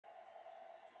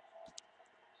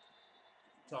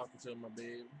talking to my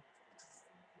baby.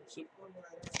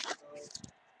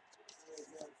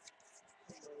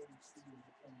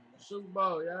 Super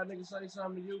Bowl, y'all niggas say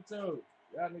something to YouTube.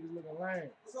 Y'all niggas looking lame.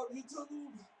 What's up, YouTube?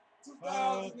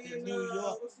 2000 in New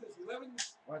York. What's this? 11?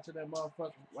 Watching that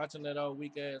motherfucker, watching that old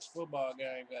weak ass football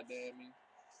game. Goddamn me.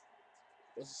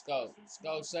 What's the score?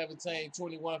 Score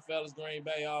 17-21, fellas. Green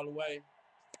Bay all the way.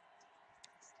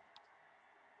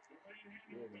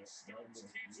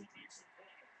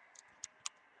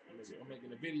 I'm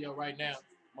making a video right now.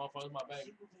 Motherfuckers, my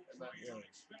baby.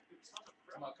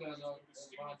 My cousin, you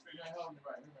ain't holding it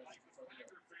right.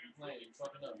 You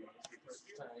fucking up. You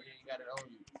ain't got it on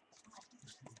you.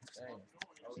 Damn.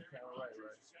 Hold the camera right.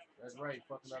 That's right.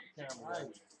 Fucking up the camera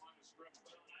right.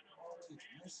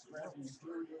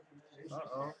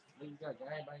 Uh-oh. Niggas got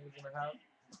gangbangers in the house.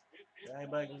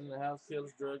 Gangbangers in the house,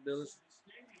 killers, drug dealers,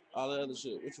 all that other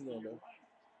shit. What you doing, bro?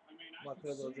 My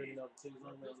cousin was drinking up the tea.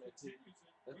 On that tea.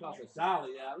 That costs $1, y'all.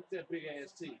 Look at that big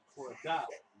ass tea for $1.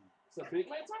 It's a big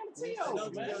man. Turn the tea over,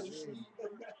 man.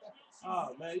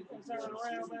 Oh man, you can turn it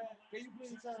around, man. Can you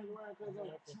please turn it around,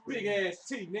 cuz? Big ass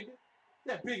tea, nigga.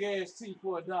 That big ass tea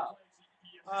for $1.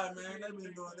 Alright, man, they've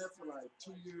been doing that for like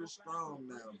 2 years strong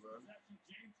now, bro.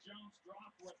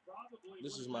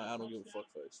 This is my I don't give a fuck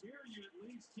face.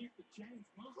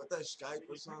 What, that Skype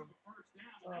or something?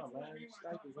 Oh man,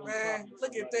 Skype is on. Man,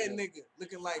 look at that nigga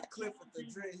looking like Clifford the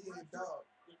Dreadhead dog.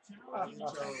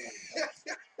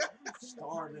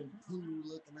 Starving poo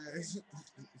looking ass.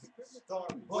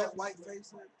 Starving. Wet white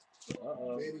face.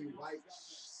 Betty White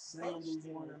sandals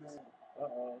on that.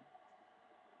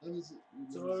 Let me see.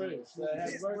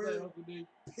 Happy birthday, Uncle D.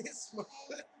 Piss my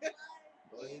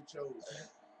Boy, he chose.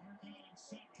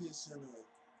 Piss in a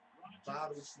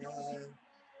bottle slide.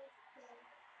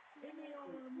 In the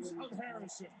arms of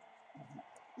Harrison.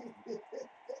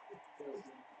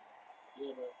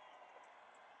 Yeah, bro.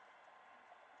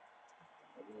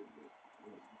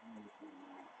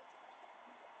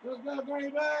 Let's go,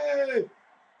 Green Bay!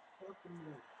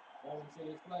 Y'all want to see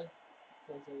this play?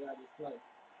 So y'all this play.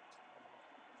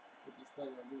 Put this play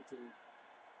on YouTube.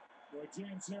 Boy,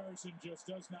 James Harrison just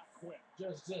does not quit.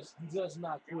 Just does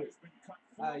not quit.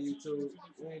 Alright, YouTube.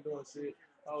 We ain't doing shit.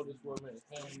 Hold this for a minute.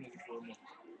 Stand this for a minute.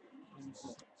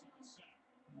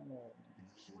 Come on,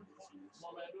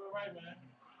 man. Do it right, man.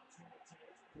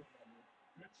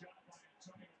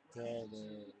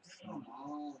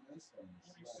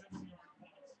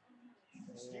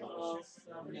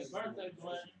 Birthday,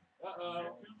 Glenn.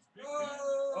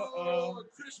 Oh,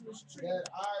 Christmas tree. That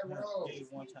I roll.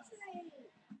 One time.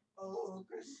 Oh,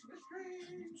 Christmas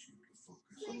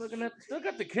tree. Look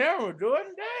at the camera,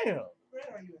 Jordan. Damn.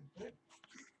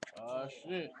 Oh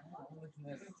shit.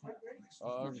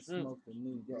 Oh shit. Smoke the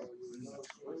New York.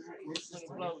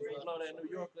 Blow that New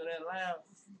Yorker that loud.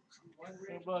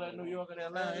 Blow that New Yorker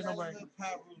that loud. Ain't nobody.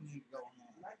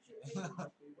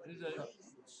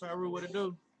 Peru, what it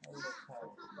do?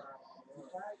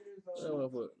 That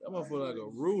motherfucker like a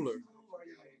ruler.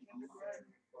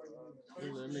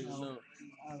 That nigga know.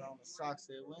 I don't know. The Sox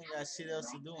said we ain't got shit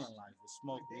else to do in life but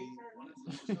smoke weed.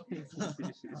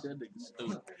 That nigga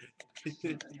stupid.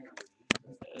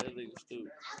 That nigga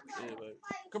stupid. Yeah, baby.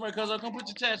 Come here, cuz. Come put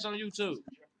your tats on YouTube.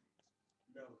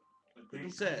 Put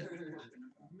them tats. Come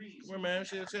here, man.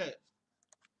 Share tats.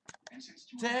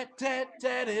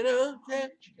 Tat it up.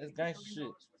 Tat. That's gangster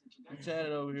shit. You tat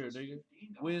it over here, nigga.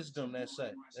 Wisdom, that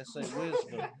say. That say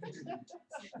wisdom.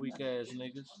 Weak ass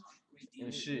niggas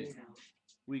and shit.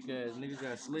 Weak ass niggas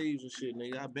got sleeves and shit,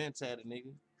 nigga. I been tatted,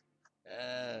 nigga.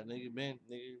 Nigga been,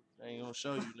 nigga. I ain't gonna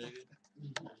show you, nigga.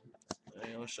 I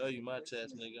ain't gonna show you my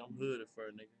tats, nigga. I'm hood at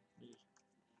first, nigga.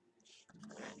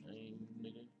 I ain't,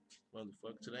 nigga.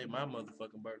 Motherfucker. Today my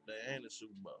motherfucking birthday and the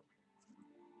Super Bowl.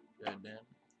 Goddamn.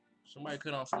 Somebody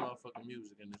cut on some motherfucking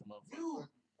music in this motherfucker.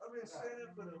 I've been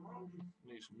saying for the moment.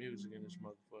 Need some music in this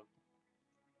motherfucker.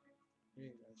 We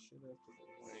ain't got shit else to do.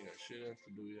 I ain't got shit else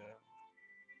to do, y'all.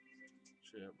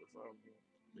 Shit, before I'm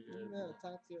You gotta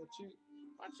talk to your chick.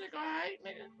 my chick alright,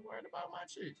 nigga. Worried about my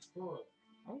chick. I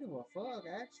don't give a fuck,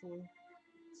 actually.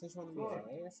 Since you want to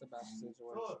be an ass about the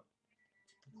situation.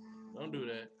 Don't do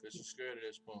that, because she's scared of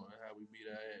that spoon. That's how we beat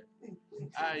her ass.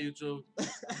 Alright, YouTube.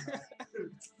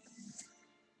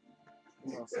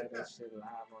 You gonna say that shit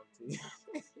live on TV.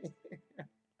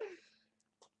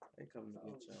 They coming to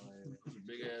get your ass. It's a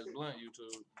big ass blunt,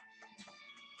 YouTube.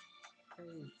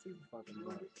 Hey, super fucking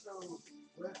blunt.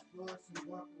 West Boston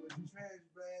walking with a trash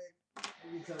bag.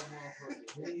 Every time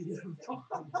motherfucker hate him.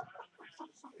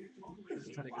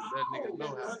 That nigga know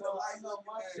how to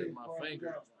sit my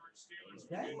finger.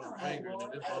 My finger in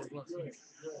this whole blunt.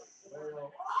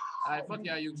 Alright, fuck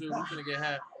y'all, YouTube. I'm finna get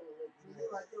high.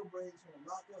 like your brain's gonna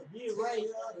lock up. Get right.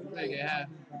 Make it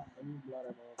happen. Let me blow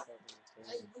that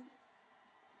motherfucker.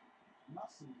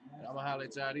 I'm gonna holler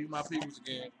at y'all. These my peoples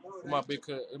again. My big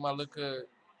cut, my little cut,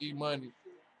 E Money,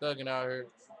 thugging out here.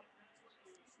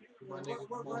 My nigga,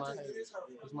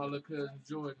 it's my little cousin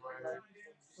Jordan right here.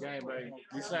 Gang bang.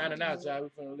 We signing out, y'all. We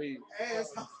finna leave.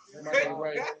 My nigga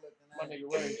Ray. My nigga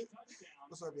Ray.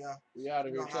 What's up, y'all? We out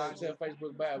of here. Tell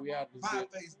Facebook bye. We out this Bye,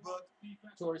 bitch. Facebook.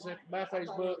 Tori said bye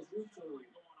Facebook.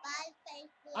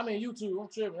 I mean YouTube. I'm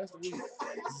tripping. That's the weed.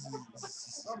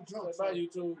 I'm drunk. Bye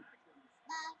YouTube.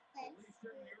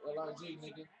 LRG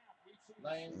nigga.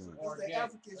 Names or That's the gay.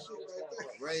 African shit right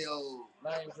there. Rayo.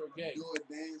 Names or gay. Do it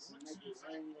dancing, nigga.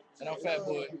 And I'm Fat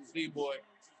Boy, D-Boy.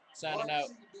 Signing out.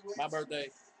 My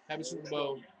birthday. Happy Super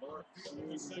Bowl.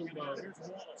 Super Bowl.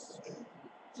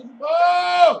 Super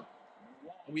Bowl!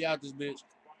 We out this bitch.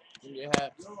 We get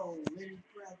happy.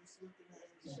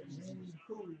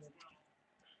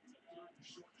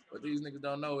 What these niggas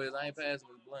don't know is I ain't passing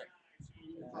this blunt.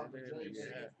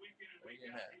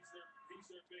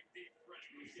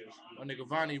 My nigga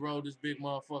Vonnie rolled this big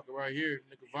motherfucker right here.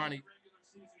 Nigga Vonnie.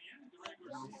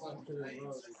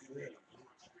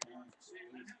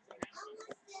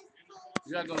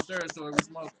 You gotta go upstairs, Tori. We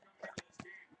smoking.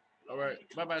 All right.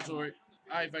 Bye-bye, Tori.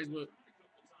 All right, Facebook.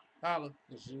 Holla.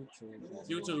 It's YouTube.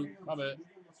 YouTube. My bad.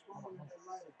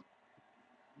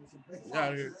 We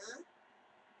out of here.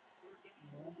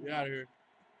 We out of here.